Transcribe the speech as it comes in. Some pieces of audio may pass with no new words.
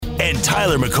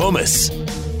Tyler McComas.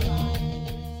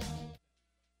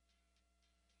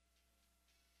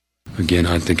 Again,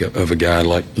 I think of a guy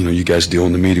like, you guys deal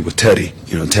in the media with Teddy.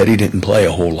 Teddy didn't play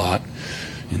a whole lot,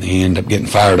 and he ended up getting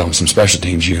fired on some special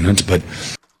teams units, but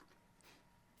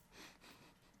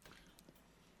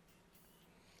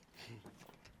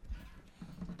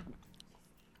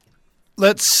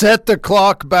let's set the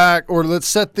clock back, or let's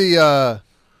set the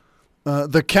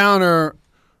counter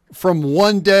from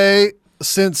one day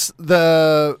since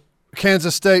the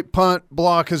Kansas State punt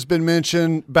block has been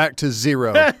mentioned back to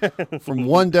zero. From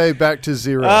one day back to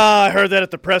zero. I heard that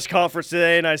at the press conference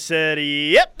today, and I said,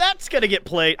 yep, that's going to get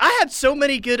played. I had so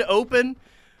many good open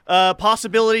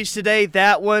possibilities today.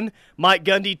 That one, Mike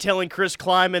Gundy telling Chris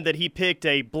Kleiman that he picked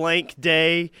a blank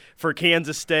day for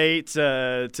Kansas State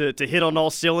to hit on all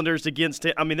cylinders against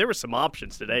it. I mean, there were some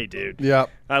options today, dude. Yeah.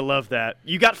 I love that.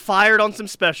 You got fired on some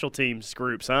special teams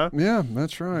groups, huh? Yeah,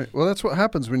 that's right. Well, that's what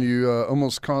happens when you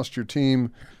almost cost your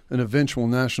team an eventual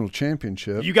national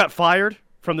championship. You got fired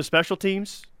from the special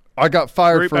teams? I got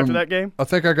fired from after that game? I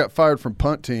think I got fired from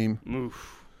punt team.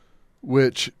 Oof.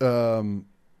 Which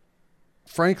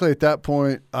frankly, at that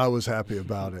point, I was happy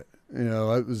about it.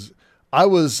 I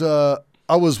was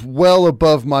well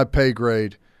above my pay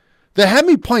grade. They had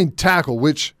me playing tackle,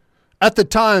 which at the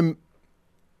time,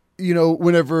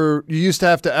 whenever you used to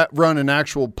have to run an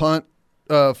actual punt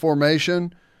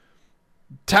formation,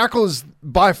 tackle is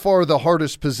by far the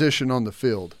hardest position on the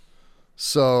field.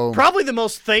 So probably the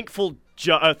most thankful.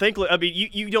 I mean,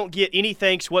 you don't get any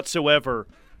thanks whatsoever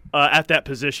at that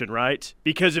position, right?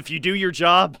 Because if you do your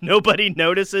job, nobody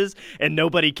notices and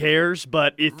nobody cares.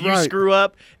 But if you screw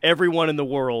up, everyone in the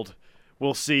world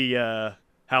will see how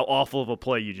awful of a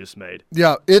play you just made.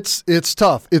 Yeah, it's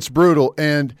tough. It's brutal,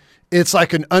 and it's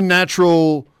like an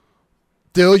unnatural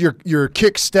deal. You're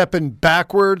kick stepping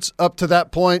backwards up to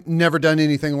that point. Never done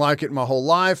anything like it in my whole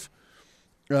life.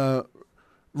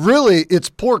 Really, it's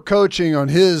poor coaching on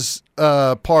his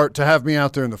part to have me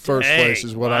out there in the first place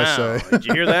is what I say. Did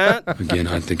you hear that? Again,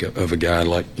 I think of a guy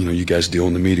like, you guys deal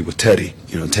in the media with Teddy.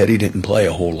 Teddy didn't play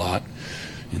a whole lot,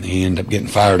 and he ended up getting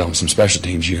fired on some special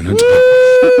teams units.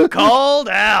 Woo! Called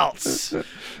out.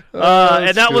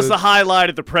 And that was the highlight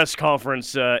of the press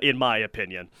conference, in my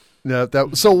opinion. Yeah,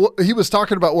 so he was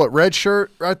talking about what, red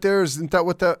shirt right there? Isn't that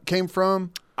what that came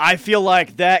from? I feel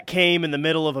like that came in the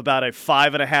middle of about a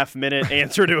 5.5-minute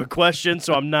answer to a question,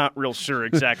 so I'm not real sure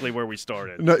exactly where we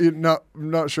started. No, you're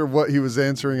not sure what he was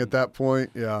answering at that point.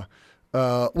 Yeah.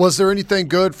 Was there anything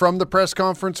good from the press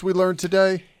conference we learned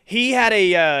today? He had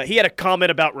a comment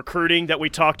about recruiting that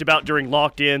we talked about during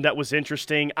Locked In that was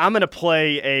interesting. I'm going to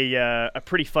play a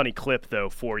pretty funny clip, though,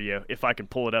 for you, if I can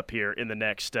pull it up here in the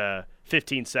next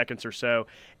 15 seconds or so.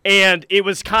 And it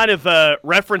was kind of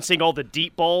referencing all the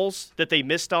deep balls that they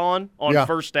missed on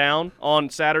first down on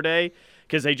Saturday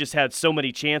because they just had so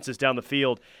many chances down the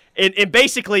field. And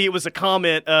basically it was a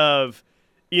comment of,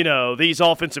 these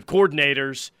offensive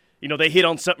coordinators, they hit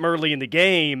on something early in the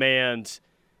game and –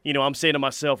 I'm saying to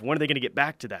myself, when are they going to get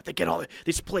back to that? They get all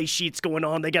these play sheets going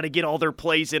on. They got to get all their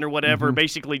plays in or whatever. Mm-hmm.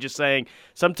 Basically just saying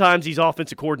sometimes these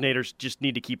offensive coordinators just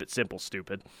need to keep it simple,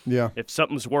 stupid. Yeah. If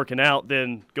something's working out,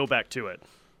 then go back to it.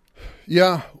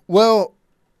 Yeah. Well,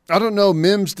 I don't know.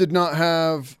 Mims didn't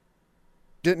have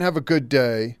a good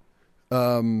day,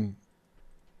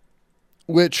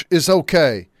 which is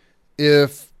okay.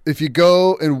 If you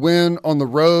go and win on the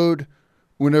road –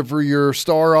 whenever your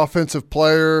star offensive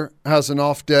player has an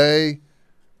off day,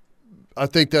 I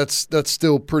think that's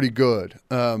still pretty good.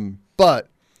 But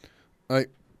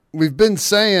we've been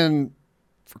saying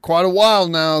for quite a while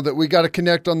now that we got to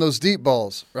connect on those deep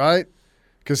balls, right?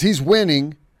 Because he's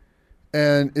winning,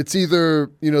 and it's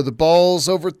either the ball's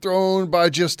overthrown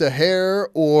by just a hair,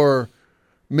 or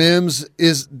Mims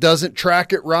doesn't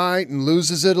track it right and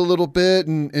loses it a little bit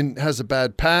and has a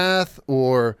bad path,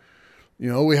 or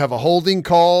we have a holding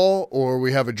call or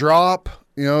we have a drop.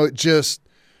 It just,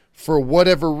 for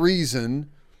whatever reason,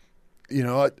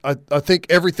 I think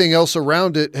everything else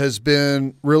around it has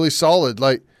been really solid.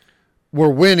 Like, we're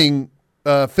winning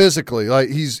physically. Like,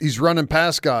 he's running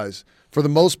past guys. For the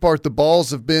most part, the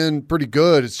balls have been pretty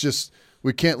good. It's just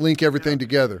we can't link everything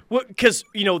together. Well, because,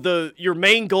 your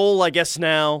main goal, I guess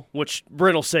now, which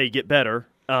Brent will say get better,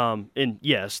 and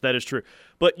yes, that is true,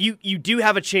 but you do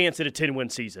have a chance at a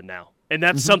 10-win season now. And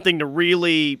that's something to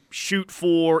really shoot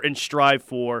for and strive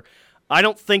for. I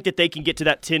don't think that they can get to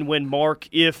that 10-win mark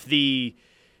if the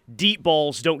deep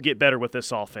balls don't get better with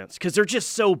this offense because they're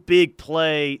just so big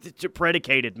play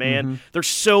predicated, man. Mm-hmm. They're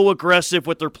so aggressive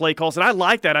with their play calls, and I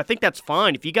like that. I think that's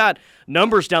fine. If you got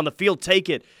numbers down the field, take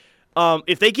it.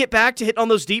 If they get back to hitting on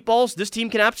those deep balls, this team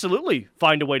can absolutely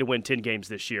find a way to win 10 games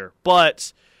this year.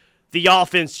 But the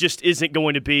offense just isn't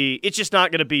going to be – it's just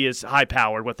not going to be as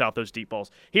high-powered without those deep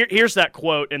balls. Here's that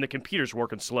quote, and the computer's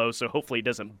working slow, so hopefully it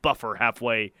doesn't buffer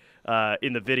halfway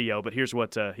in the video. But here's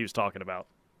what he was talking about.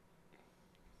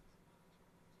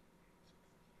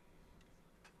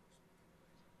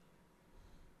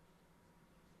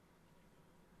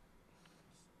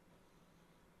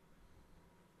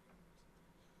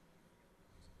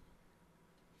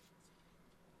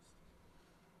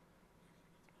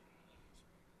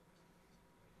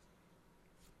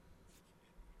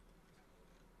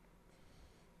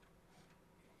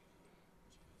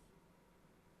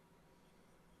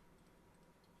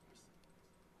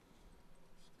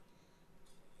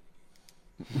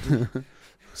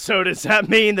 So does that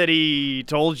mean that he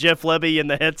told Jeff Lebby in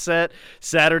the headset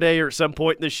Saturday or at some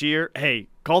point this year, hey,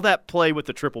 call that play with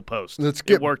the triple post?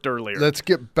 It worked earlier. Let's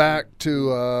get back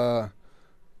to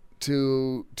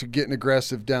getting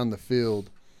aggressive down the field.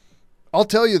 I'll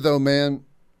tell you, though, man,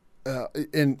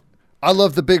 and I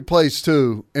love the big plays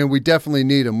too, and we definitely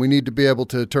need them. We need to be able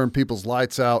to turn people's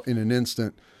lights out in an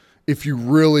instant if you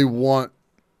really want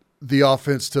the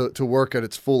offense to work at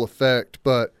its full effect.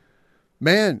 But,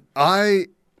 man, I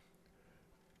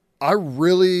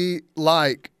really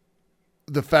like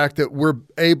the fact that we're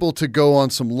able to go on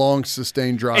some long,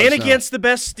 sustained drives. And against the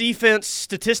best defense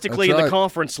statistically in the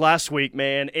conference last week,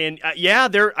 man. And, I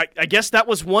guess that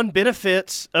was one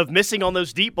benefit of missing on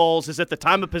those deep balls is at the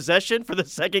time of possession for the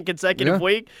second consecutive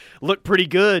week looked pretty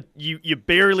good. You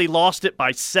barely lost it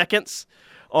by seconds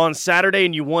on Saturday,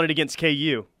 and you won it against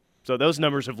KU. So those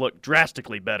numbers have looked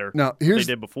drastically better than they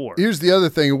did before. Here's the other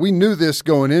thing. We knew this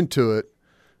going into it.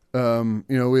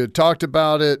 We had talked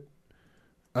about it.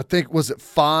 I think, was it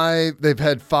 5? They've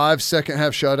had 5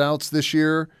 second-half shutouts this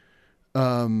year.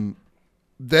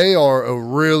 They are a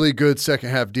really good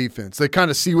second-half defense. They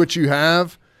kind of see what you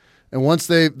have, and once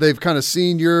they've kind of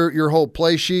seen your whole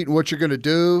play sheet and what you're going to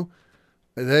do,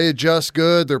 they adjust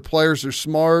good. Their players are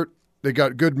smart. They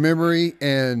got good memory,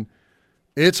 and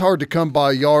it's hard to come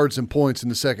by yards and points in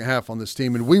the second half on this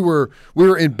team. And we were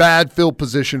in bad field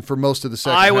position for most of the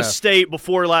second half. Iowa State,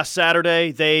 before last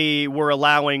Saturday, they were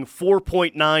allowing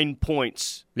 4.9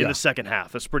 points in the second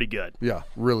half. That's pretty good. Yeah,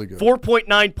 really good.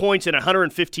 4.9 points and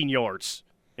 115 yards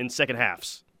in second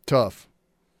halves. Tough.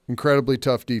 Incredibly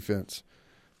tough defense.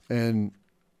 And,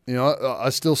 I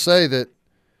still say that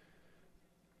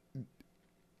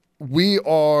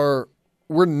we're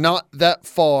not that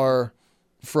far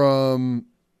from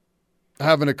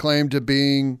having a claim to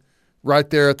being right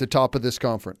there at the top of this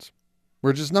conference.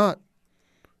 We're just not.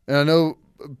 And I know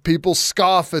people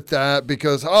scoff at that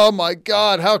because, oh, my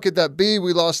God, how could that be?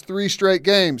 We lost 3 straight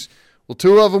games. Well,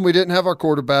 2 of them we didn't have our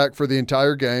quarterback for the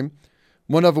entire game.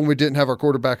 1 of them we didn't have our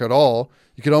quarterback at all.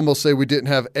 You could almost say we didn't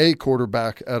have a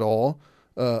quarterback at all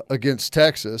against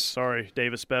Texas. Sorry,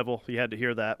 Davis Bevel. You had to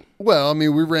hear that. Well, I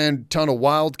mean, we ran a ton of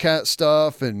Wildcat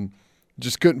stuff and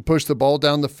just couldn't push the ball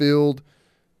down the field,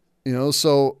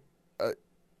 So,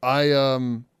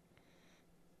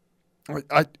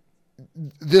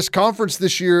 this conference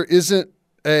this year isn't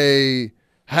a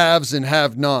haves and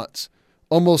have-nots.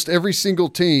 Almost every single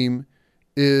team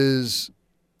is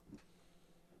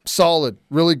solid,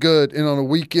 really good, and on a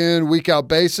week-in, week-out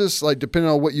basis, like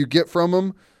depending on what you get from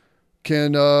them,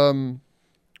 can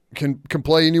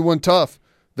play anyone tough.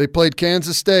 They played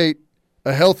Kansas State,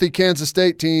 a healthy Kansas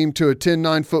State team, to a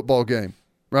 10-9 football game,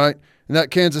 right? And that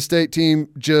Kansas State team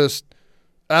just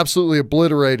absolutely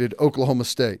obliterated Oklahoma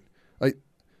State. Like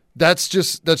that's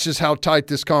just how tight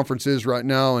this conference is right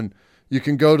now, and you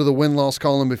can go to the win-loss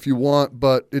column if you want,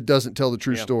 but it doesn't tell the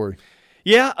true story.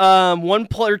 Yeah, 1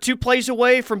 play or 2 plays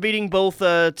away from beating both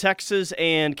Texas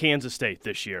and Kansas State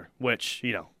this year, which,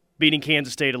 beating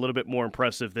Kansas State a little bit more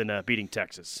impressive than beating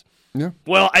Texas. Yeah.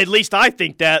 Well, at least I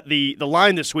think that the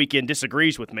line this weekend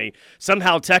disagrees with me.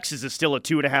 Somehow Texas is still a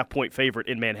 2.5-point favorite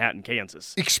in Manhattan,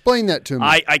 Kansas. Explain that to me.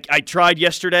 I tried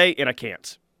yesterday and I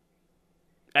can't.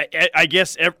 I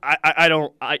guess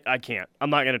I can't. I'm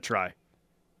not going to try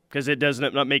because it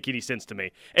doesn't not make any sense to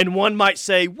me. And one might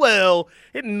say, well,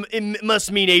 it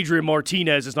must mean Adrian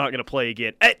Martinez is not going to play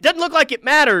again. It doesn't look like it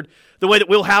mattered the way that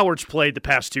Will Howard's played the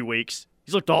past 2 weeks.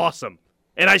 He's looked awesome.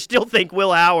 And I still think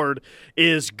Will Howard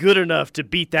is good enough to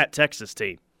beat that Texas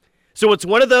team. So it's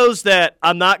one of those that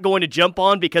I'm not going to jump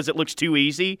on because it looks too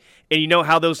easy, and you know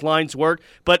how those lines work.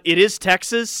 But it is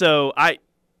Texas, so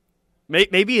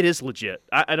maybe it is legit.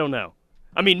 I don't know.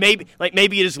 I mean, maybe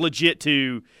it is legit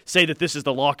to say that this is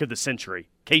the lock of the century.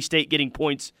 K-State getting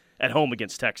points at home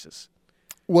against Texas.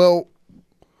 Well,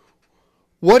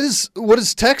 what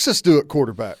does Texas do at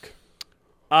quarterback?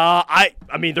 I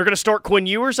mean, they're going to start Quinn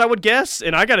Ewers, I would guess,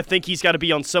 and I got to think he's got to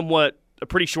be on a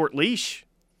pretty short leash.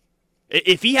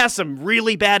 If he has some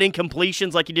really bad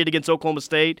incompletions like he did against Oklahoma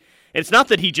State, and it's not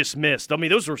that he just missed. I mean,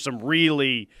 those were some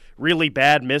really, really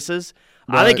bad misses.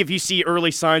 Right. I think if you see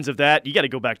early signs of that, you got to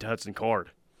go back to Hudson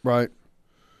Card. Right.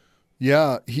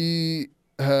 Yeah, he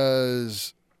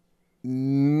has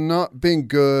not been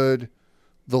good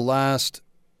the last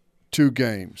 2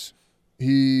 games.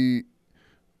 He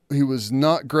was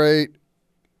not great.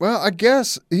 Well, I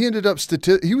guess he ended up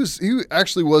he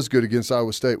actually was good against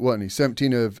Iowa State, wasn't he?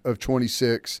 17 of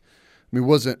 26. I mean, it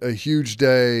wasn't a huge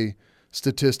day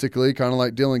statistically, kind of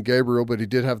like Dylan Gabriel, but he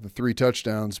did have the 3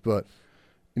 touchdowns. But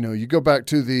you go back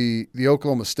to the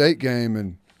Oklahoma State game,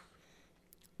 and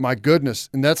my goodness,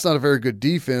 and that's not a very good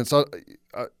defense.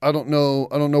 I don't know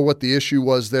what the issue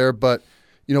was there, but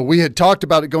we had talked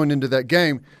about it going into that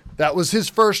game. That was his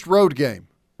first road game,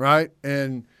 right?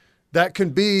 And that can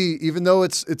be, even though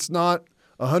it's not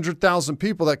 100,000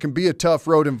 people, that can be a tough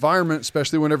road environment,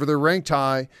 especially whenever they're ranked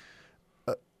high.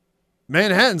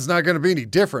 Manhattan's not going to be any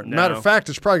different. No. Matter of fact,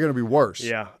 it's probably going to be worse.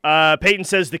 Yeah. Peyton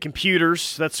says the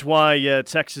computers. That's why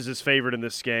Texas is favored in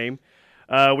this game.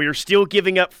 We are still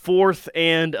giving up 4th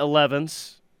and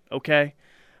 11s. Okay.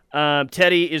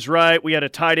 Teddy is right. We had a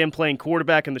tight end playing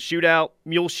quarterback in the shootout.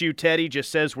 Muleshoe Teddy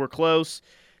just says we're close.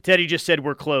 Teddy just said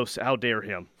we're close. How dare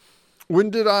him? When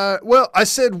did I? Well, I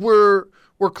said we're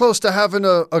close to having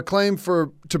a claim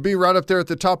to be right up there at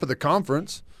the top of the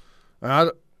conference.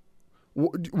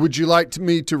 Would you like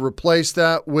me to replace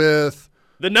that with?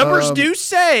 The numbers do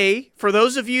say, for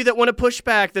those of you that want to push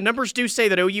back, the numbers do say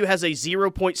that OU has a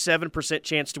 0.7%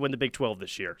 chance to win the Big 12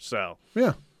 this year. So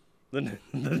yeah, the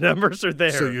numbers are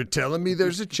there. So you're telling me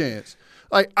there's a chance?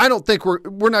 I don't think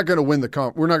we're not going to win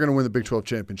we're not going to win the Big 12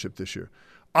 championship this year.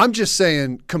 I'm just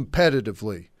saying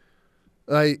competitively.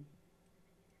 Right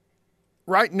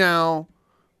now,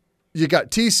 you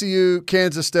got TCU,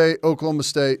 Kansas State, Oklahoma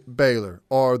State, Baylor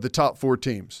are the top 4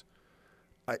 teams.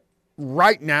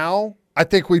 Right now, I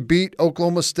think we beat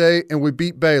Oklahoma State and we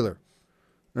beat Baylor.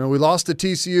 We lost to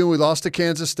TCU, we lost to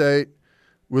Kansas State,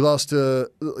 we lost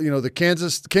to the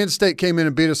Kansas State came in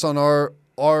and beat us on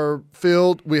our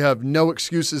field. We have no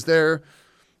excuses there.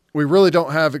 We really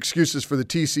don't have excuses for the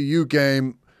TCU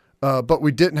game. But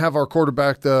we didn't have our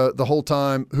quarterback the whole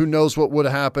time. Who knows what would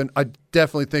have happened? I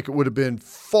definitely think it would have been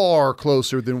far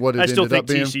closer than what it ended up being. I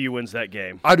still think TCU wins that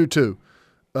game. I do too.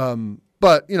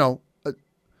 But,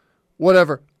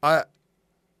 whatever. I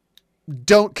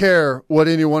don't care what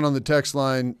anyone on the text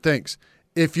line thinks.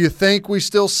 If you think we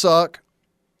still suck,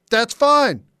 that's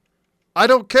fine. I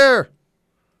don't care.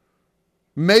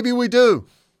 Maybe we do.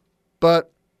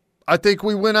 But I think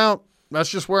we win out. That's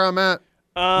just where I'm at.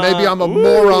 Maybe I'm a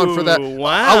moron for that.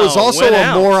 Wow, I was also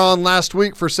a moron last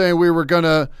week for saying we were going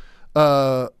to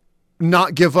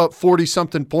not give up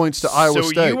 40-something points to Iowa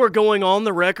State. So you were going on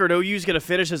the record, OU's going to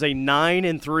finish as a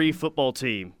 9-3 football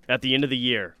team at the end of the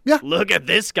year. Yeah. Look at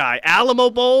this guy. Alamo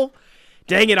Bowl?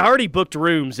 Dang it, I already booked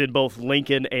rooms in both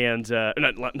Lincoln and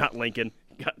not Lincoln.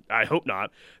 I hope not.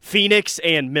 Phoenix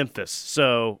and Memphis.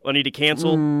 So I need to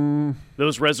cancel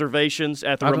those reservations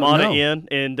at the Ramada Inn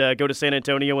and go to San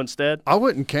Antonio instead. I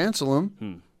wouldn't cancel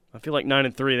them. I feel like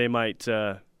 9-3 they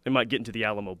might get into the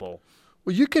Alamo Bowl.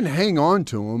 Well, you can hang on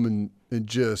to them and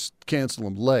just cancel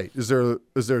them late. Is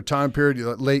there a time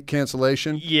period, late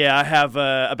cancellation? Yeah, I have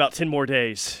about 10 more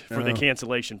days for the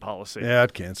cancellation policy. Yeah,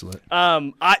 I'd cancel it.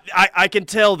 I can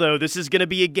tell, though, this is going to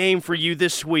be a game for you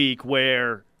this week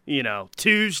where,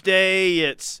 Tuesday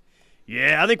I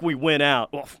think we win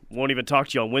out. Well, won't even talk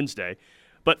to you on Wednesday.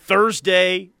 But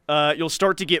Thursday, you'll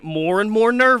start to get more and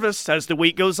more nervous as the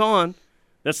week goes on.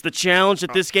 That's the challenge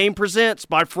that this game presents.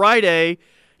 By Friday,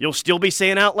 you'll still be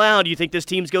saying out loud, you think this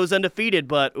team goes undefeated,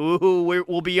 but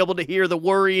we'll be able to hear the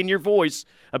worry in your voice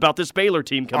about this Baylor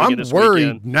team coming in this weekend. I'm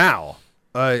worried now.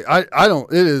 I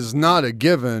don't. It is not a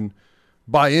given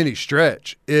by any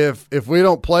stretch. If we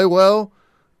don't play well,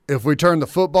 if we turn the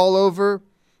football over,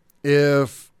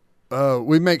 if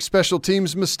we make special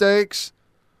teams mistakes,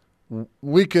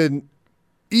 we could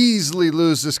easily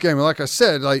lose this game. Like I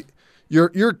said,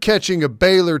 you're catching a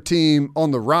Baylor team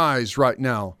on the rise right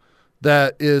now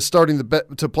that is starting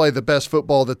to play the best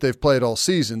football that they've played all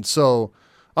season. So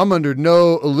I'm under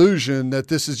no illusion that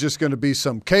this is just going to be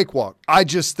some cakewalk. I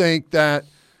just think that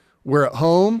we're at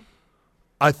home.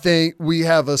 I think we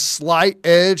have a slight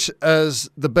edge as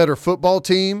the better football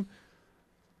team.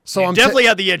 So I'm definitely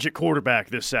had the edge at quarterback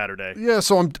this Saturday. Yeah,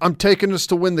 so I'm taking us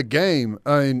to win the game.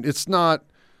 I mean, I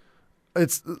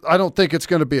don't think it's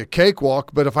going to be a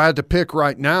cakewalk, but if I had to pick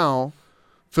right now,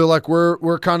 feel like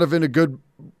we're kind of in a good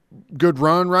good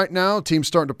run right now. Team's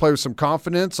starting to play with some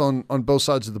confidence on both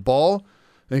sides of the ball.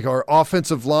 I think our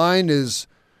offensive line is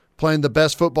playing the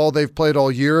best football they've played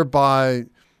all year by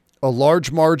a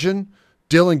large margin.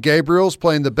 Dylan Gabriel's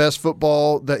playing the best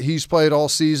football that he's played all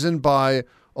season by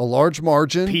a large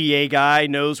margin. PA guy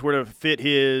knows where to fit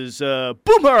his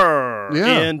boomer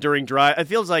in during drive. It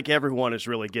feels like everyone is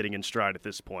really getting in stride at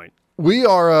this point.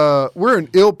 We're an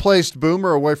ill-placed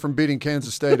boomer away from beating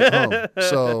Kansas State at home.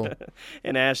 So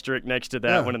an asterisk next to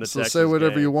that one in the Texas say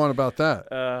whatever game. You want about that.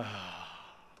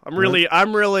 I'm really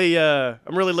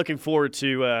looking forward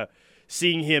to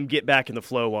seeing him get back in the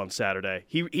flow on Saturday.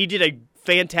 He did a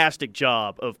fantastic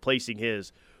job of placing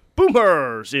his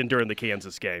boomers in during the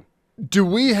Kansas game. Do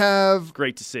we have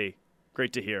great to see,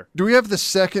 great to hear? Do we have the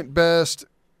second best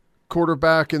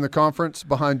quarterback in the conference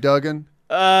behind Duggan?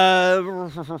 Yeah,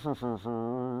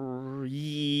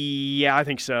 I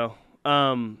think so.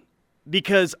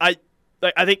 Because I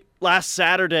think last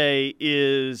Saturday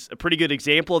is a pretty good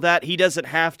example of that. He doesn't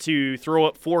have to throw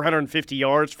up 450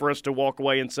 yards for us to walk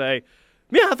away and say,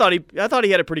 "Yeah, I thought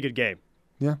he had a pretty good game."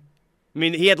 Yeah. I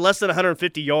mean, he had less than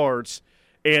 150 yards,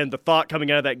 and the thought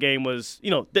coming out of that game was,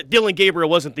 that Dylan Gabriel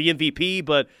wasn't the MVP,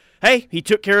 but hey, he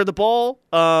took care of the ball.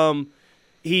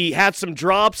 He had some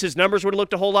drops. His numbers would have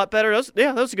looked a whole lot better.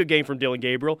 That was a good game from Dylan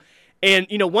Gabriel. And,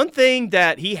 one thing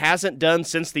that he hasn't done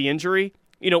since the injury,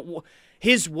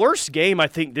 his worst game, I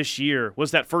think, this year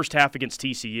was that first half against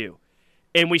TCU.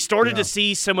 And we started to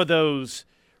see some of those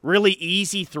really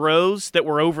easy throws that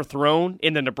were overthrown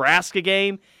in the Nebraska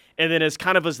game. And then as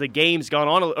the game's gone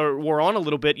on or wore on a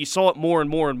little bit, you saw it more and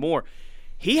more and more.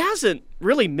 He hasn't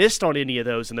really missed on any of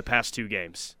those in the past two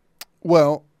games.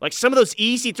 Well, like some of those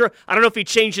easy throws, I don't know if he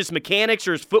changed his mechanics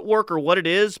or his footwork or what it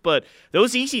is, but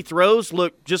those easy throws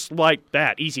look just like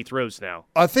that, easy throws now.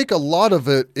 I think a lot of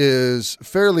it is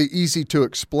fairly easy to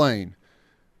explain.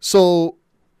 So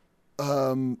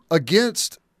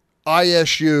against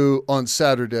ISU on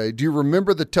Saturday, do you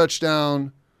remember the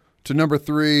touchdown to number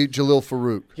 3, Jalil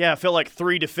Farouk? Yeah, I felt like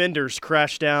 3 defenders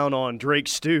crashed down on Drake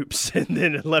Stoops and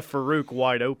then it left Farouk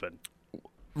wide open.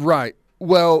 Right.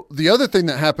 Well, the other thing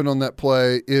that happened on that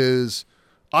play is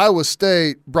Iowa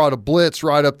State brought a blitz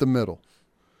right up the middle,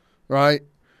 right?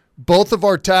 Both of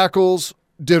our tackles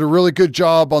did a really good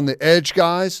job on the edge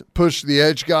guys, pushed the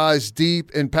edge guys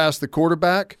deep and past the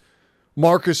quarterback.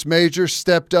 Marcus Major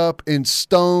stepped up and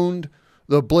stoned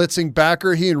the blitzing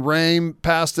backer. He and Rame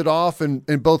passed it off and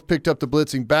both picked up the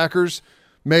blitzing backers.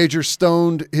 Major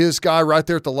stoned his guy right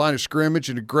there at the line of scrimmage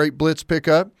in a great blitz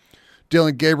pickup.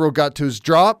 Dylan Gabriel got to his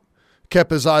drop,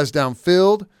 kept his eyes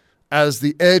downfield. As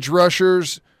the edge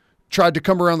rushers tried to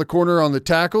come around the corner on the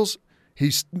tackles,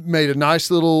 he made a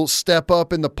nice little step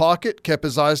up in the pocket, kept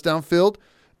his eyes downfield,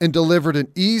 and delivered an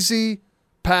easy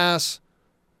pass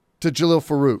to Jalil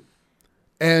Farouk.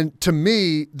 And to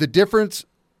me, the difference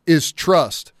is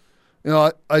trust.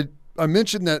 I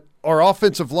mentioned that our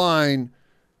offensive line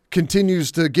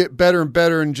continues to get better and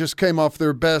better and just came off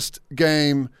their best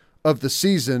game of the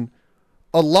season.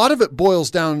 A lot of it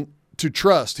boils down to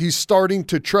trust. He's starting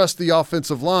to trust the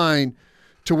offensive line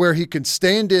to where he can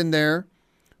stand in there,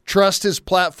 trust his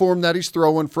platform that he's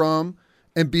throwing from,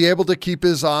 and be able to keep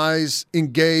his eyes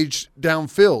engaged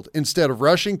downfield instead of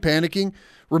rushing, panicking.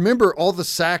 Remember all the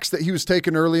sacks that he was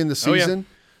taking early in the season? Oh,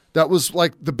 yeah. That was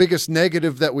like the biggest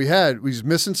negative that we had. He was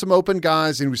missing some open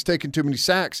guys and he was taking too many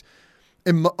sacks.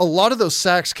 And a lot of those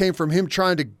sacks came from him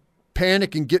trying to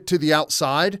panic and get to the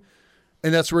outside,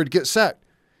 and that's where he'd get sacked.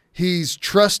 He's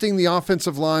trusting the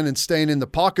offensive line and staying in the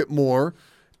pocket more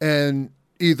and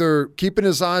either keeping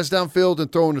his eyes downfield and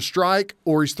throwing a strike,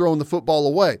 or he's throwing the football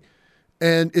away.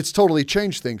 And it's totally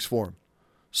changed things for him.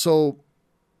 So,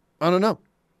 I don't know.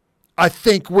 I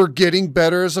think we're getting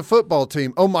better as a football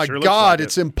team. Oh, my God,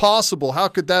 it's impossible. How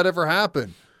could that ever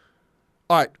happen?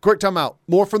 All right, quick timeout.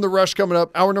 More from The Rush coming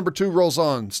up. Hour number 2 rolls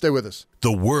on. Stay with us.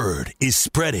 The word is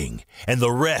spreading, and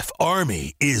the Ref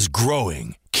Army is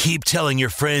growing. Keep telling your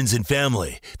friends and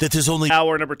family that there's only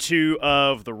hour number 2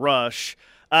 of The Rush.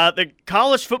 The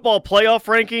college football playoff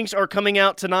rankings are coming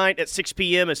out tonight at 6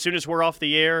 p.m. as soon as we're off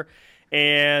the air.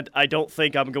 And I don't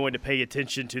think I'm going to pay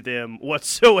attention to them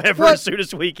whatsoever as soon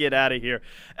as we get out of here.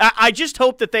 I just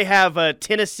hope that they have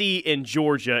Tennessee and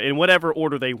Georgia in whatever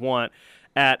order they want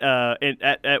at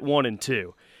 1 and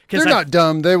 2. They're not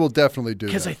dumb. They will definitely do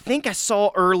that. Because I think I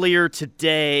saw earlier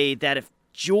today that if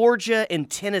Georgia and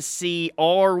Tennessee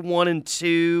are 1 and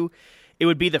 2, it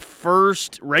would be the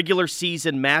first regular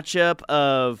season matchup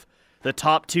of the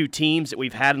top two teams that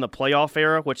we've had in the playoff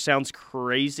era, which sounds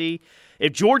crazy.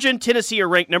 If Georgia and Tennessee are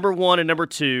ranked number 1 and number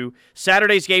 2,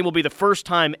 Saturday's game will be the first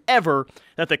time ever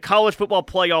that the college football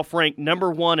playoff ranked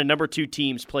number 1 and number 2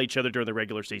 teams play each other during the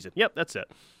regular season. Yep, that's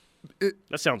it.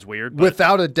 That sounds weird. But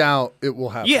without a doubt, it will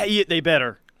happen. Yeah, they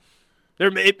better.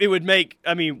 It would make –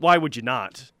 I mean, why would you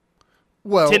not?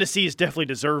 Well, Tennessee is definitely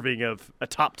deserving of a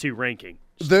top 2 ranking.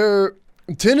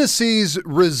 Tennessee's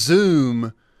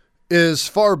resume is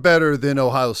far better than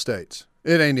Ohio State's.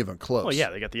 It ain't even close. Well,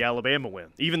 yeah, they got the Alabama win.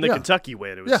 Even the Kentucky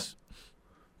win. It was.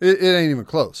 Yeah. It ain't even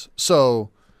close. So,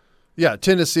 yeah,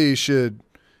 Tennessee should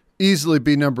easily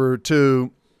be number 2.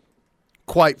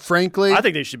 Quite frankly, I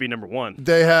think they should be number 1.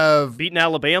 They have beaten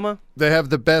Alabama. They have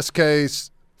the best case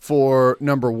for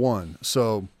number 1.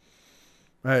 So,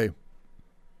 hey,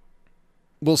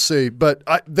 we'll see. But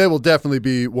they will definitely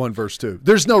be 1 versus 2.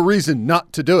 There's no reason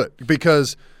not to do it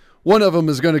because one of them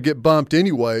is going to get bumped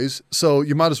anyways, so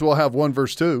you might as well have 1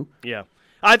 versus 2. Yeah.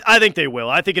 I think they will.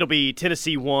 I think it'll be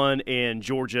Tennessee 1 and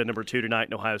Georgia number 2 tonight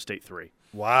and Ohio State 3.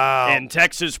 Wow. And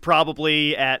Texas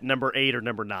probably at number 8 or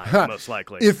number 9, most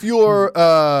likely. If you're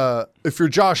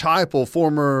Josh Heupel,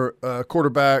 former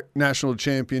quarterback, national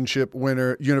championship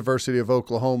winner, University of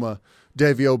Oklahoma,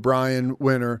 Davey O'Brien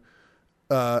winner,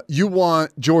 you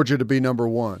want Georgia to be number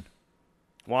 1.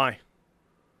 Why?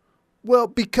 Well,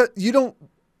 because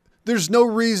there's no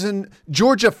reason.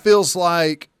 Georgia feels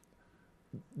like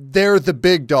they're the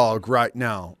big dog right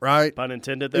now, right? Pun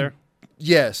intended there.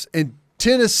 Yes, and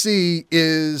Tennessee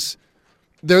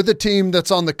they're the team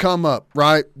that's on the come up,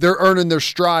 right? They're earning their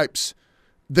stripes.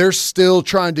 They're still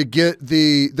trying to get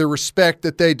the respect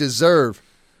that they deserve.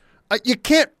 You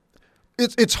can't.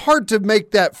 It's hard to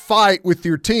make that fight with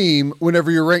your team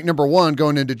whenever you're ranked number 1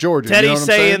 going into Georgia. Teddy's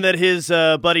saying that his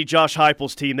buddy Josh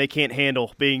Heupel's team, they can't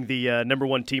handle being the number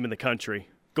 1 team in the country,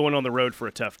 going on the road for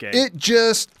a tough game.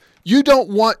 You don't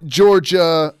want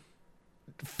Georgia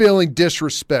feeling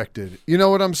disrespected. You know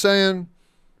what I'm saying?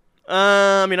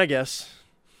 I mean, I guess.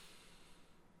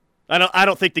 I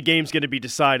don't think the game's going to be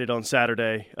decided on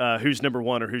Saturday. Who's number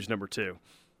 1 or who's number 2?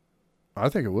 I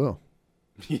think it will.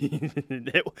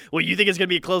 Well, you think it's going to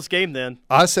be a close game then?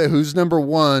 I say who's number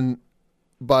 1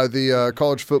 by the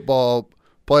college football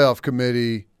playoff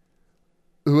committee.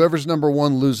 Whoever's number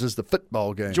 1 loses the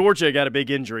football game. Georgia got a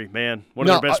big injury, man. One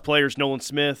of their best players, Nolan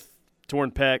Smith, torn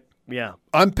pec. Yeah.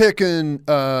 I'm picking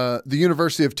the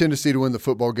University of Tennessee to win the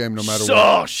football game no matter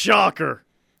what. Oh, shocker.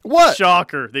 What?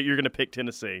 Shocker that you're going to pick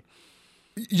Tennessee.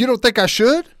 You don't think I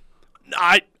should?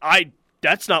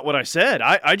 That's not what I said.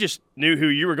 I just knew who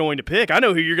you were going to pick. I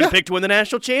know who you're going to pick to win the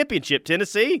national championship,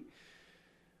 Tennessee.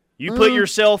 You put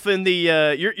yourself in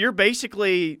the you're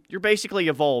basically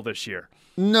evolved this year.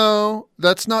 No,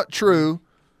 that's not true.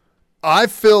 I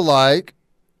feel like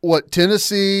what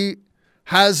Tennessee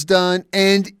has done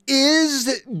and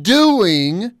is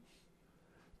doing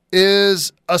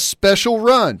is a special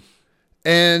run.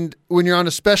 And when you're on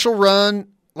a special run,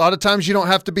 a lot of times you don't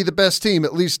have to be the best team,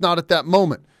 at least not at that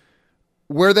moment.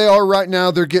 Where they are right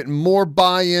now, they're getting more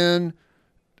buy-in,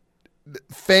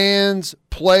 fans,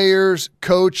 players,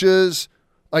 coaches.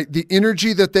 Like the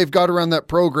energy that they've got around that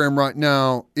program right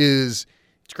now is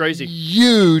crazy,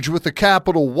 huge with a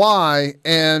capital Y,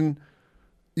 and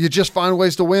you just find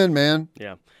ways to win, man.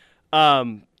 Yeah.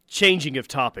 Changing of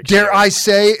topics. Dare I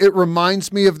say it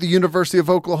reminds me of the University of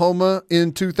Oklahoma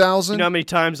in 2000? You know how many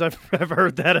times I've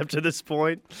heard that up to this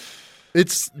point?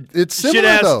 It's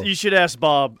similar, though. You should ask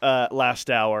Bob last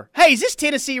hour. Hey, is this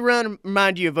Tennessee run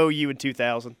remind you of OU in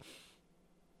 2000?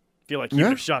 Feel like you would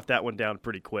have shot that one down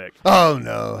pretty quick. Oh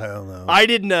no, hell no! I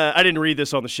didn't read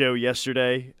this on the show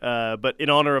yesterday, but in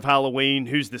honor of Halloween,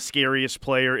 who's the scariest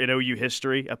player in OU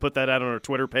history? I put that out on our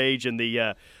Twitter page, and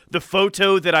the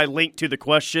photo that I linked to the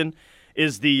question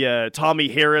is the Tommy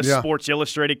Harris Sports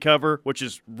Illustrated cover, which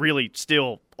is really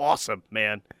still awesome,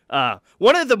 man.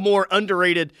 One of the more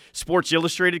underrated Sports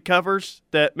Illustrated covers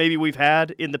that maybe we've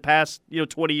had in the past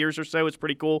 20 years or so. It's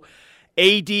pretty cool.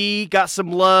 AD got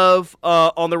some love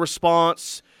on the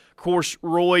response. Of course,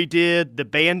 Roy did. The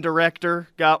band director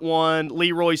got one.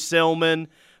 Leroy Selman,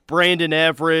 Brandon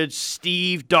Everidge,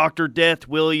 Steve, Dr. Death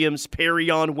Williams,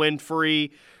 Perrion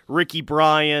Winfrey, Ricky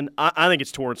Bryan. I think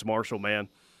it's Torrance Marshall, man.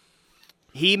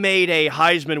 He made a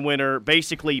Heisman winner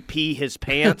basically pee his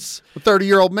pants. A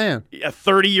 30-year-old man. A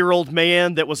 30-year-old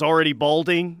man that was already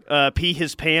balding, pee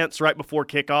his pants right before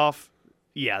kickoff.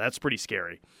 Yeah, that's pretty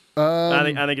scary. I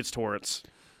think it's Torrance.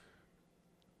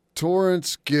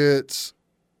 Torrance gets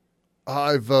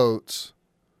high votes.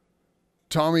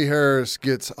 Tommy Harris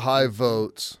gets high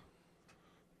votes.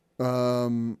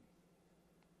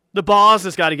 The Boz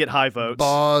has got to get high votes.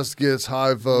 Boz gets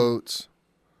high votes.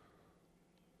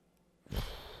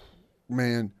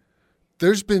 Man,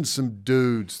 there's been some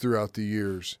dudes throughout the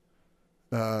years.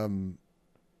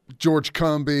 George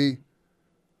Cumby,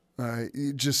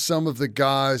 just some of the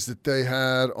guys that they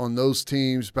had on those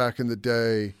teams back in the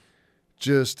day,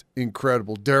 just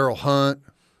incredible. Darryl Hunt,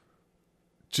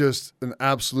 just an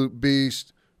absolute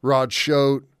beast. Rod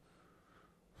Schote.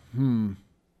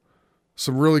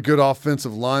 Some really good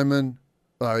offensive linemen.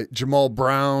 Jamal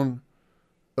Brown,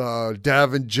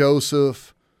 Davin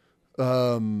Joseph.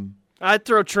 I'd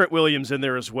throw Trent Williams in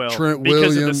there as well. Trent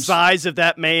because Williams. of the size of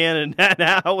that man and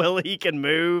how well he can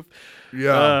move.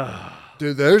 Yeah.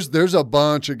 Dude, there's a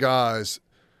bunch of guys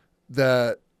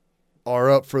that are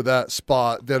up for that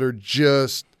spot that are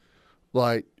just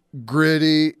like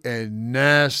gritty and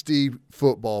nasty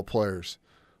football players.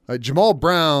 Like Jamal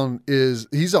Brown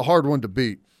he's a hard one to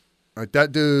beat. Like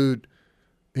that dude,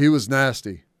 he was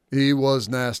nasty. He was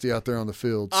nasty out there on the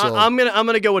field. So I'm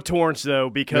gonna go with Torrance though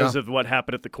because of what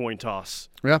happened at the coin toss.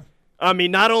 Yeah. I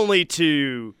mean, not only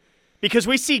because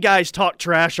we see guys talk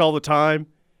trash all the time,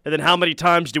 and then how many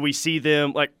times do we see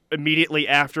them like immediately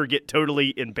after get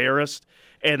totally embarrassed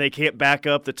and they can't back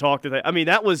up the talk that they? I mean,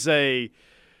 that was a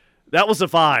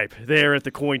vibe there at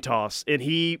the coin toss, and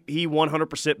he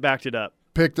 100% backed it up.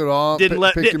 Picked it off. Picked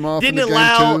him off in the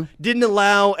game too. Didn't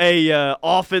allow a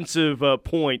offensive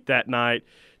point that night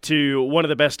to one of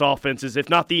the best offenses, if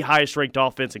not the highest-ranked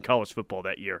offense in college football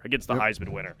that year against the Heisman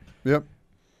winner. Yep.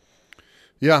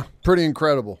 Yeah, pretty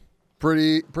incredible.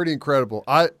 Pretty incredible.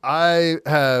 I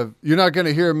have – you're not going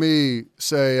to hear me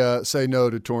say no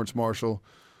to Torrance Marshall.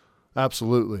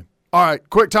 Absolutely. All right,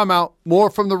 quick timeout. More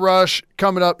from The Rush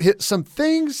coming up. Hit some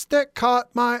things that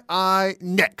caught my eye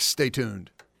next. Stay tuned.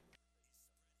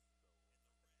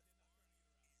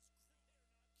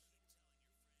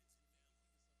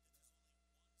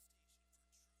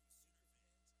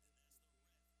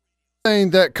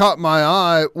 Thing that caught my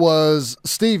eye was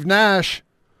Steve Nash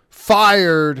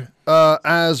fired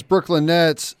as Brooklyn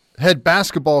Nets head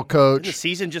basketball coach. Didn't the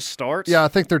season just starts? Yeah, I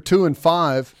think they're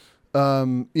 2-5.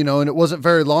 And it wasn't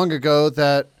very long ago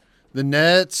that the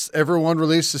Nets, everyone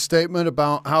released a statement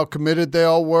about how committed they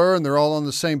all were, and they're all on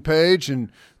the same page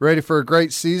and ready for a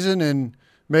great season, and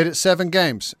made it 7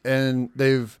 games. And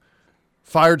they've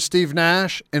fired Steve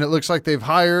Nash, and it looks like they've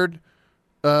hired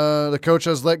the coach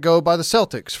was let go by the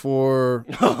Celtics for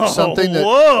something that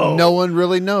no one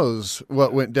really knows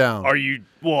what went down.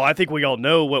 I think we all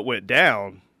know what went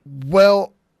down.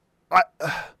 Well,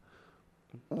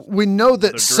 we know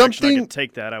that something. I can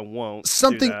take that. I won't.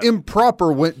 Something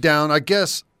improper went down. I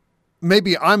guess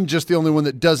maybe I'm just the only one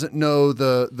that doesn't know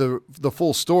the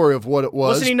full story of what it was.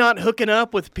 Wasn't he not hooking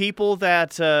up with people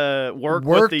that worked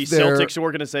with the there. Celtics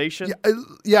organization?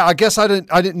 Yeah. I guess I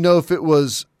didn't know if it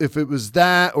was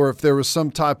that or if there was some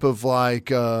type of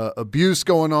like abuse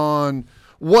going on,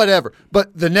 whatever.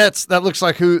 But the Nets, that looks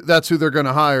like that's who they're going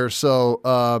to hire.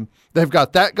 So they've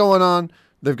got that going on.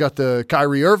 They've got the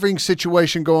Kyrie Irving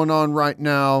situation going on right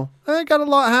now. They got a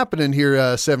lot happening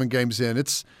here. 7 games in,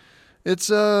 It's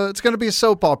going to be a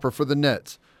soap opera for the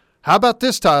Nets. How about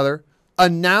this, Tyler?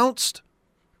 Announced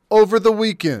over the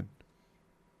weekend.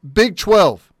 Big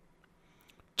 12.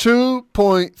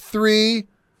 $2.3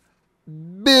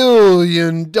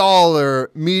 billion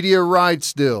media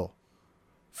rights deal.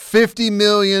 $50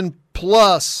 million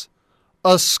plus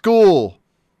a school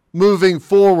moving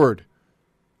forward.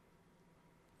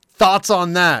 Thoughts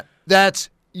on that?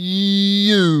 That's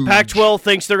huge. Pac-12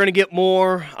 thinks they're going to get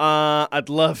more. I'd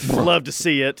love to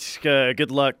see it.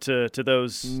 Good luck to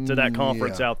that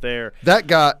conference out there. That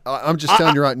guy, I'm just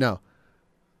telling you right now,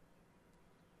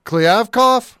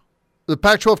 Kliavkoff, the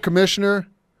Pac-12 commissioner,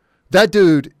 that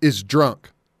dude is drunk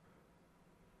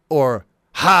or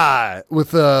high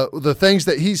with the things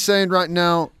that he's saying right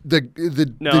now. The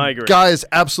guy is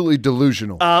absolutely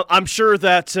delusional. I'm sure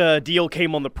that deal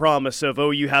came on the promise of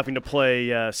OU having to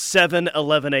play 7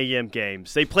 11 a.m.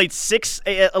 games. They played 6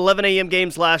 11 a.m.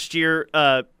 games last year.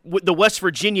 The West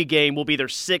Virginia game will be their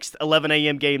 6th 11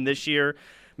 a.m. game this year.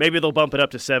 Maybe they'll bump it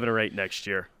up to 7 or 8 next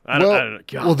year. I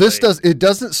don't know. Well, it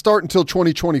doesn't start until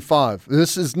 2025.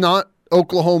 This is not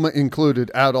Oklahoma included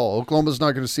at all. Oklahoma's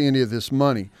not going to see any of this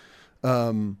money.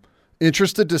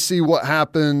 Interested to see what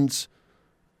happens,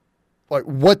 like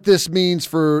what this means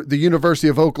for the University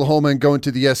of Oklahoma and going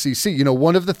to the SEC.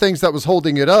 One of the things that was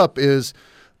holding it up is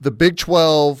the Big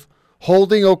 12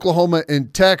 holding Oklahoma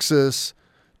and Texas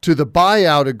to the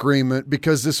buyout agreement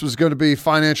because this was going to be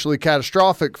financially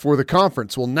catastrophic for the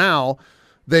conference. Well, now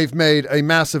they've made a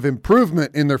massive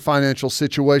improvement in their financial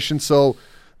situation, so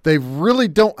they really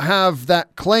don't have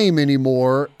that claim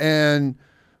anymore and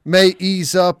may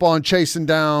ease up on chasing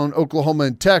down Oklahoma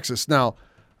and Texas. Now,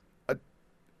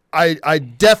 I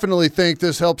definitely think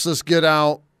this helps us get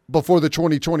out before the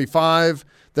 2025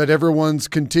 that everyone's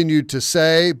continued to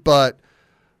say, but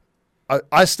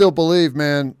I still believe,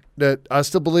 man,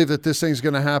 that this thing's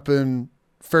going to happen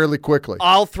fairly quickly.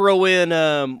 I'll throw in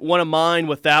one of mine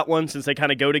with that one since they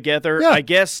kind of go together. Yeah. I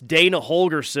guess Dana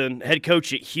Holgorsen, head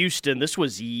coach at Houston, this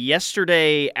was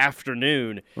yesterday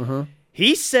afternoon.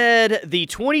 He said the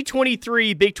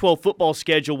 2023 Big 12 football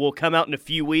schedule will come out in a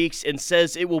few weeks and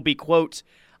says it will be, quote,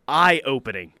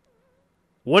 eye-opening.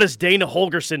 What does Dana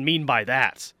Holgorsen mean by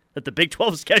that? That the Big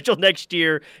 12 schedule next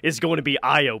year is going to be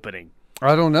eye-opening?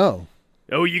 I don't know.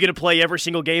 Oh, you going to play every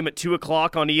single game at 2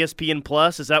 o'clock on ESPN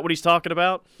Plus? Is that what he's talking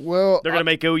about? Well, They're going to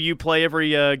make OU play every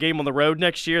game on the road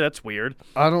next year? That's weird.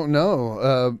 I don't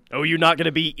know. OU not going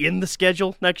to be in the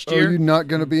schedule next year? OU not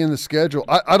going to be in the schedule.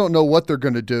 I don't know what they're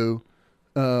going to do.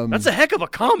 That's a heck of a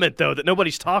comment, though, that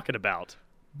nobody's talking about.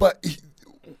 But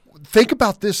think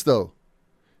about this, though.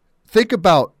 Think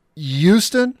about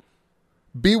Houston,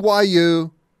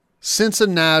 BYU,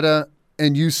 Cincinnati,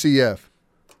 and UCF.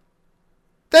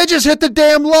 They just hit the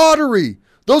damn lottery.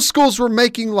 Those schools were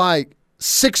making like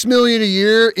 $6 million a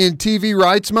year in TV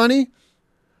rights money.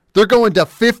 They're going to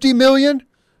 $50 million.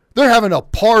 They're having a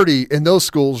party in those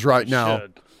schools right now.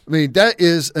 Should. I mean, that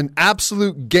is an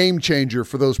absolute game changer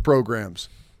for those programs.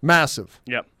 Massive.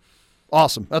 Yep.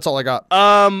 Awesome. That's all I got.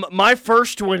 My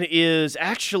first one is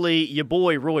actually your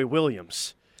boy Roy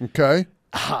Williams. Okay.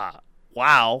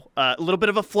 Wow. A little bit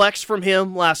of a flex from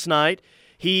him last night.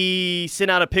 He sent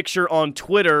out a picture on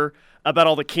Twitter about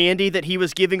all the candy that he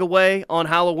was giving away on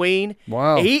Halloween.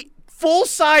 Wow.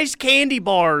 Full-size candy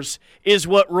bars is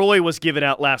what Roy was giving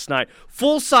out last night.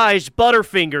 Full-size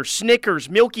Butterfinger, Snickers,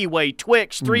 Milky Way,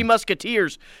 Twix, Three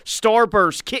Musketeers,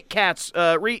 Starburst, Kit Kats,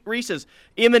 Reese's,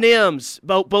 M&M's,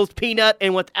 both peanut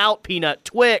and without peanut,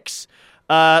 Twix.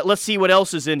 Let's see what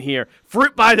else is in here.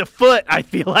 Fruit by the foot, I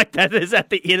feel like that is at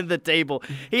the end of the table.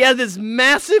 He has this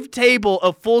massive table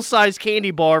of full-size candy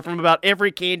bar from about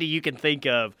every candy you can think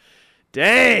of.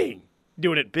 Dang.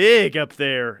 Doing it big up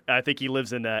there. I think he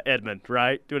lives in Edmond,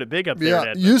 right? Doing it big up there in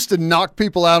Edmond. Used to knock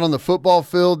people out on the football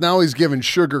field. Now he's giving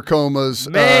sugar comas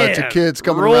to kids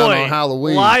coming around on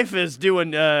Halloween. Life is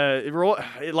doing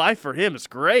life for him is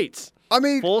great. I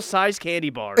mean, full-size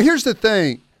candy bars. Here's the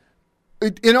thing.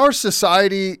 In our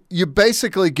society, you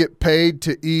basically get paid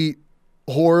to eat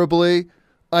horribly.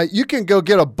 You can go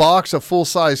get a box of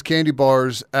full-size candy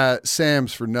bars at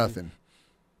Sam's for nothing.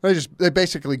 They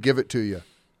basically give it to you.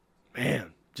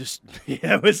 Man,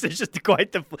 it was just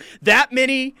quite that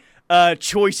many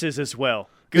choices as well.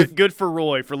 Good for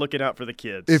Roy for looking out for the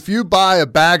kids. If you buy a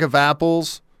bag of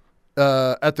apples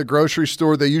at the grocery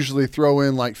store, they usually throw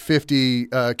in like 50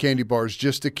 candy bars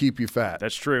just to keep you fat.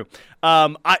 That's true.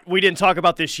 We didn't talk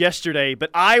about this yesterday, but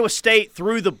Iowa State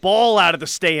threw the ball out of the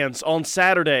stands on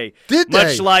Saturday. Did they?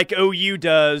 Much like OU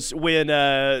does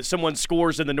when someone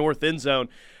scores in the north end zone.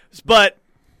 But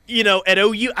at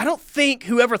OU, I don't think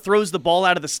whoever throws the ball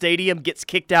out of the stadium gets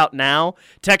kicked out now.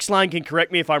 Text line can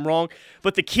correct me if I'm wrong.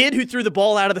 But the kid who threw the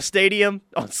ball out of the stadium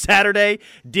on Saturday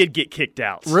did get kicked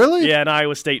out. Really? Yeah, an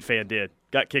Iowa State fan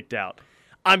got kicked out.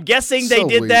 I'm guessing they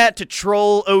did that to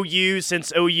troll OU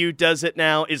since OU does it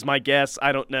now is my guess.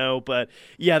 I don't know. But,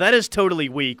 yeah, that is totally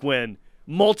weak when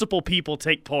multiple people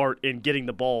take part in getting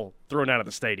the ball thrown out of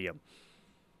the stadium.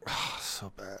 Oh,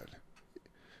 so bad.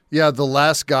 Yeah, the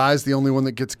last guy's the only one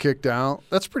that gets kicked out.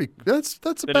 That's a bad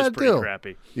deal. It is pretty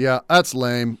crappy. Yeah, that's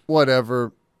lame.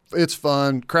 Whatever. It's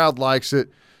fun. Crowd likes it.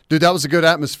 Dude, that was a good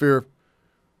atmosphere.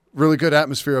 Really good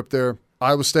atmosphere up there.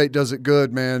 Iowa State does it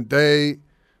good, man. They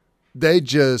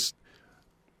just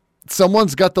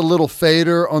someone's got the little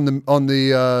fader on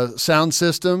the sound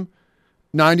system.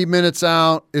 90 minutes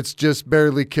out, it's just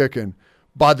barely kicking.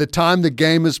 By the time the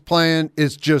game is playing,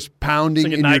 it's just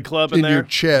pounding in your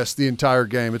chest the entire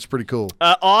game. It's pretty cool.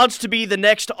 Odds to be the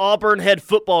next Auburn head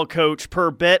football coach per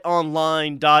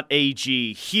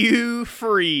betonline.ag. Hugh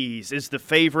Freeze is the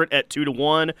favorite at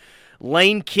 2-1.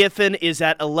 Lane Kiffin is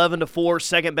at 11-4,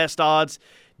 second best odds.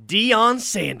 Deion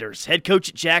Sanders, head coach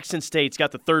at Jackson State's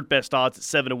got the third best odds at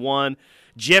 7-1.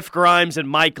 Jeff Grimes and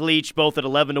Mike Leach both at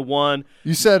 11-1.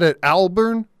 You said at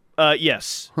Auburn?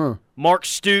 Yes. Huh. Mark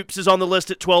Stoops is on the list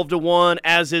at 12-1,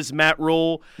 as is Matt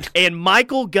Rule. And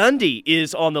Michael Gundy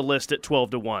is on the list at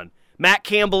 12-1. Matt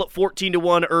Campbell at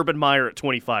 14-1, Urban Meyer at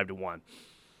 25-1.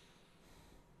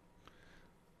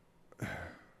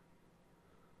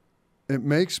 It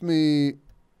makes me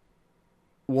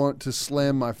want to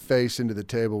slam my face into the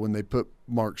table when they put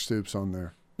Mark Stoops on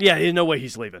there. Yeah, there's no way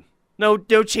he's leaving. No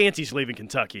chance he's leaving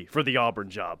Kentucky for the Auburn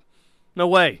job. No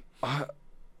way.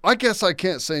 I guess I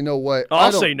can't say no way.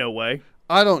 I'll say no way.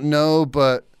 I don't know,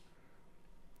 but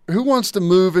who wants to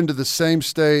move into the same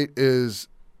state as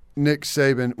Nick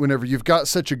Saban whenever you've got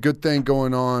such a good thing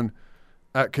going on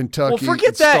at Kentucky? Well,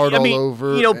 forget that. Start I mean, all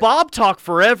over. Bob talked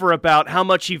forever about how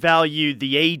much he valued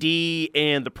the AD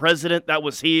and the president that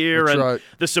was here and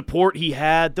the support he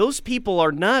had. Those people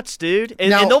are nuts, dude.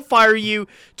 And they'll fire you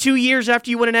 2 years after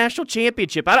you win a national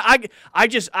championship.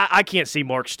 I can't see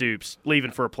Mark Stoops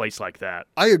leaving for a place like that.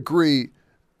 I agree.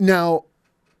 Now,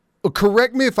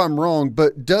 correct me if I'm wrong,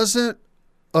 but doesn't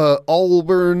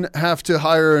Auburn have to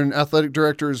hire an athletic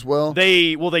director as well?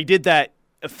 They did that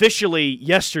officially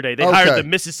yesterday. They hired the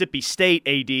Mississippi State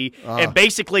AD, and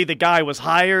basically the guy was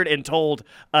hired and told,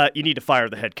 you need to fire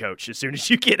the head coach as soon as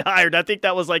you get hired. I think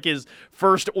that was like his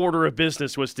first order of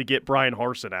business was to get Brian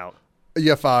Harsin out.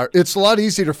 Yeah, fire. It's a lot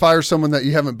easier to fire someone that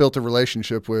you haven't built a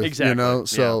relationship with. Exactly.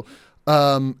 So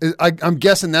I'm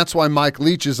guessing that's why Mike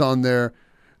Leach is on there.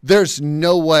 There's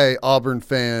no way Auburn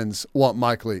fans want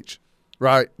Mike Leach,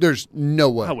 right? There's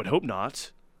no way. I would hope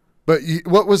not. But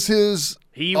what was his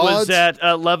He odds? was at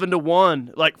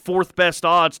 11-1, like fourth best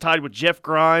odds, tied with Jeff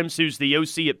Grimes, who's the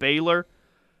OC at Baylor,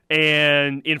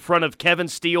 and in front of Kevin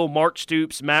Steele, Mark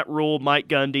Stoops, Matt Rule, Mike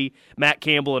Gundy, Matt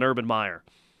Campbell, and Urban Meyer.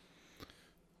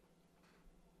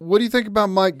 What do you think about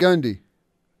Mike Gundy?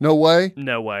 No way?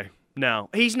 No way. No.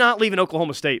 He's not leaving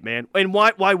Oklahoma State, man. And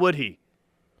why would he?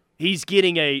 He's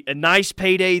getting a nice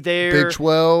payday there. Big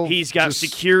 12. He's got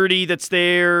security that's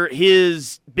there.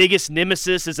 His biggest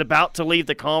nemesis is about to leave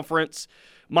the conference.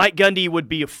 Mike Gundy would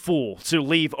be a fool to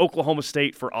leave Oklahoma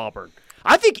State for Auburn.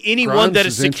 I think anyone that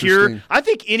is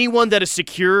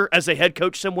secure, as a head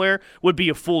coach somewhere would be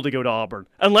a fool to go to Auburn.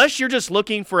 Unless you're just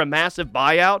looking for a massive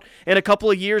buyout in a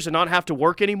couple of years and not have to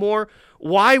work anymore.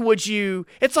 Why would you?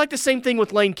 It's like the same thing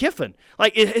with Lane Kiffin.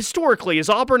 Like, historically, is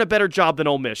Auburn a better job than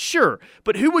Ole Miss? Sure.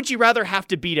 But who would you rather have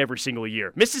to beat every single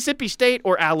year? Mississippi State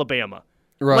or Alabama?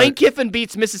 Right. Lane Kiffin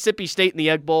beats Mississippi State in the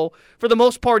Egg Bowl. For the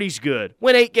most part, he's good.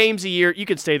 Win 8 games a year, you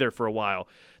can stay there for a while.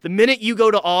 The minute you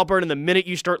go to Auburn and the minute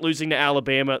you start losing to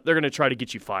Alabama, they're going to try to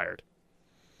get you fired.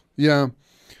 Yeah.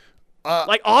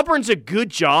 Like, Auburn's a good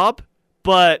job,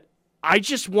 but I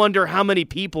just wonder how many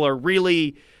people are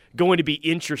really going to be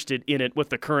interested in it with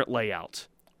the current layout.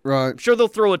 Right. I'm sure they'll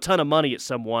throw a ton of money at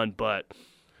someone, but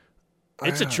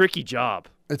it's a tricky job.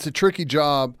 It's a tricky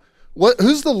job.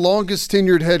 Who's the longest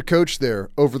tenured head coach there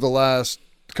over the last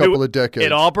couple of decades?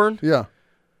 At Auburn? Yeah.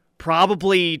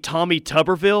 Probably Tommy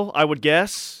Tuberville, I would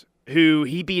guess, who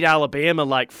he beat Alabama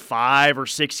like 5 or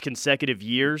 6 consecutive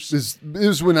years. It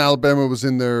was when Alabama was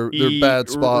in their bad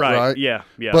spot, right? Yeah.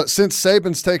 But since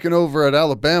Saban's taken over at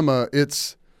Alabama,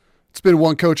 it's been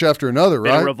one coach after another,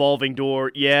 right? Been a revolving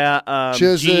door. Yeah.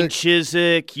 Gene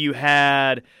Chizik. You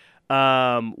had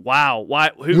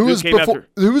Who came after?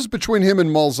 Who was between him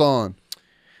and Malzahn?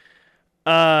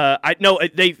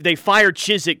 They fired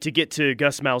Chizik to get to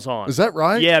Gus Malzahn. Is that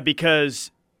right? Yeah,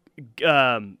 because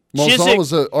Malzahn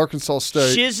was at Arkansas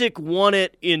State. Chizik won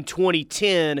it in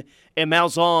 2010, and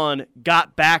Malzahn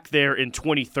got back there in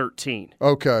 2013.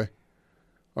 Okay.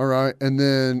 All right. And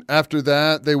then after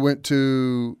that, they went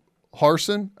to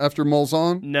Harsin after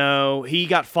Malzahn? No, he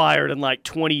got fired in like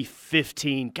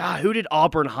 2015. God, who did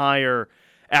Auburn hire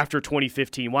after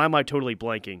 2015? Why am I totally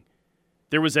blanking?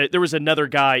 There was another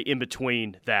guy in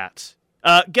between that.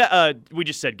 We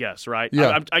just said Gus, right?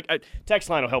 Yeah. Text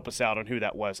line will help us out on who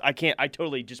that was. I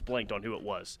totally just blanked on who it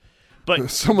was. But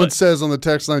someone says on the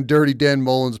text line, "Dirty Dan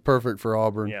Mullen's perfect for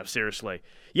Auburn." Yeah, seriously.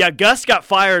 Yeah, Gus got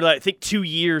fired, I think, 2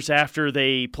 years after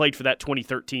they played for that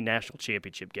 2013 national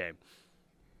championship game.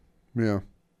 Yeah.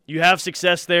 You have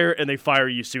success there, and they fire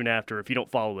you soon after if you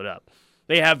don't follow it up.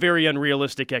 They have very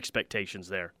unrealistic expectations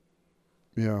there.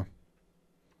 Yeah.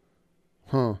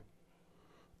 Huh.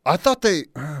 I thought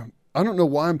I don't know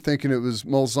why I'm thinking it was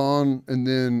Malzahn and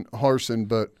then Harsin,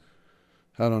 but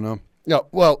I don't know. Yeah,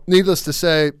 well, needless to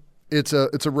say, it's a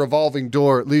revolving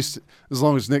door, at least as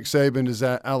long as Nick Saban is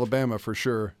at Alabama for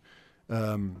sure. I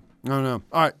don't know.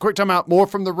 All right, quick timeout. More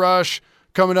from The Rush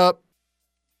coming up.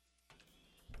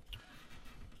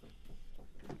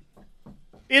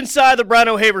 Inside the Brian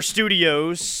O'Haver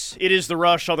Studios, it is The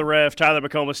Rush on the Ref. Tyler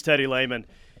McComas, Teddy Lehman.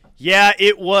 Yeah,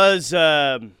 it was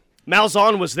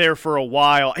Malzahn was there for a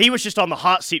while. He was just on the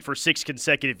hot seat for 6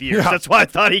 consecutive years. Yeah. That's why I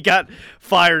thought he got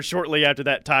fired shortly after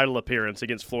that title appearance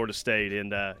against Florida State in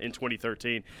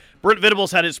 2013. Brent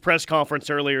Venables had his press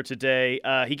conference earlier today.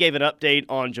 He gave an update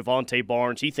on Javonte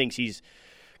Barnes. He thinks he's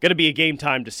going to be a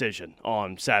game-time decision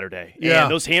on Saturday. Yeah.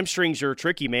 And those hamstrings are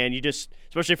tricky, man. You just,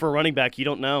 especially for a running back, you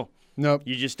don't know. Nope.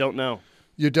 You just don't know.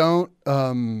 You don't.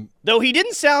 Though he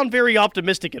didn't sound very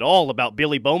optimistic at all about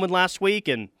Billy Bowman last week,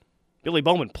 and Billy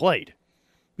Bowman played.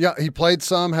 Yeah, he played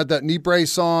some, had that knee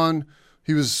brace on.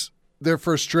 He was there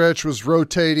for a stretch, was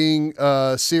rotating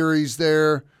series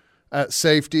there at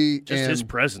safety. Just his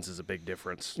presence is a big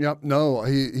difference. Yep, no,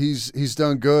 he's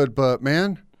done good. But,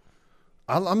 man,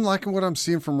 I'm liking what I'm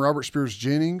seeing from Robert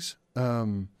Spears-Jennings.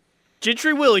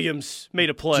 Gentry Williams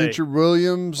made a play. Gentry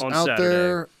Williams on out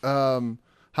Saturday. there.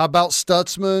 How about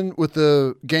Stutzman with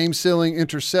the game-sealing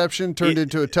interception turned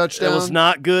into a touchdown? It was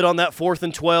not good on that 4th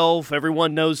and 12.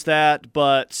 Everyone knows that,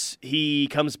 but he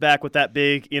comes back with that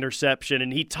big interception,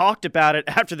 and he talked about it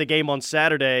after the game on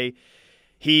Saturday.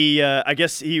 I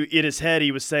guess in his head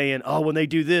he was saying, "Oh, when they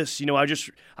do this, I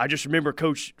just remember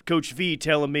Coach V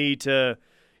telling me to,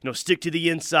 stick to the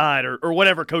inside or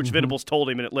whatever Coach Venables told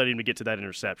him, and it led him to get to that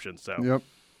interception." So yep.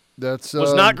 That's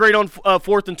was not great on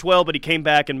 4th and 12, but he came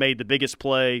back and made the biggest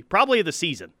play probably of the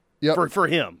season for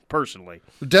him personally.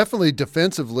 Definitely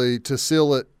defensively to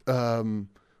seal it.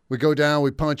 We go down, we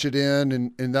punch it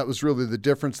in, and that was really the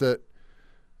difference that,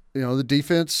 the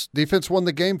defense won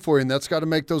the game for you, and that's got to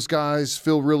make those guys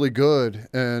feel really good.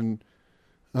 And,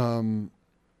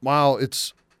 wow,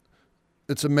 it's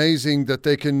amazing that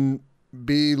they can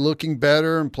be looking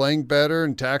better and playing better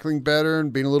and tackling better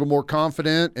and being a little more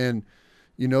confident. And,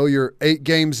 you're 8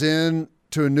 games in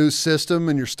to a new system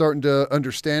and you're starting to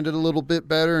understand it a little bit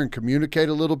better and communicate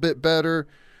a little bit better.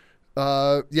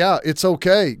 Yeah, it's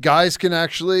okay. Guys can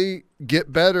actually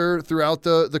get better throughout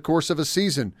the course of a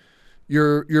season.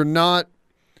 You're not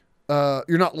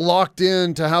locked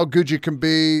in to how good you can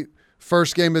be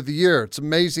first game of the year. It's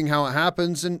amazing how it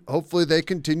happens, and hopefully they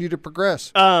continue to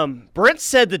progress. Brent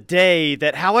said today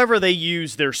that however they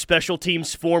use their special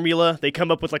teams formula, they come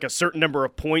up with like a certain number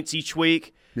of points each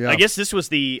week. Yeah. I guess this was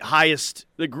the highest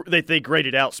that they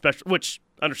graded out, which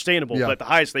understandable, but the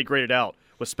highest they graded out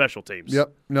was special teams.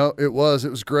 Yep. No, it was. It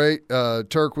was great.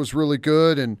 Turk was really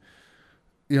good, and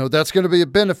that's going to be a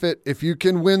benefit. If you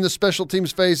can win the special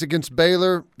teams phase against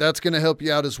Baylor, that's going to help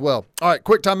you out as well. All right,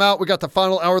 quick timeout. We got the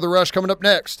final hour of the rush coming up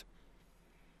next.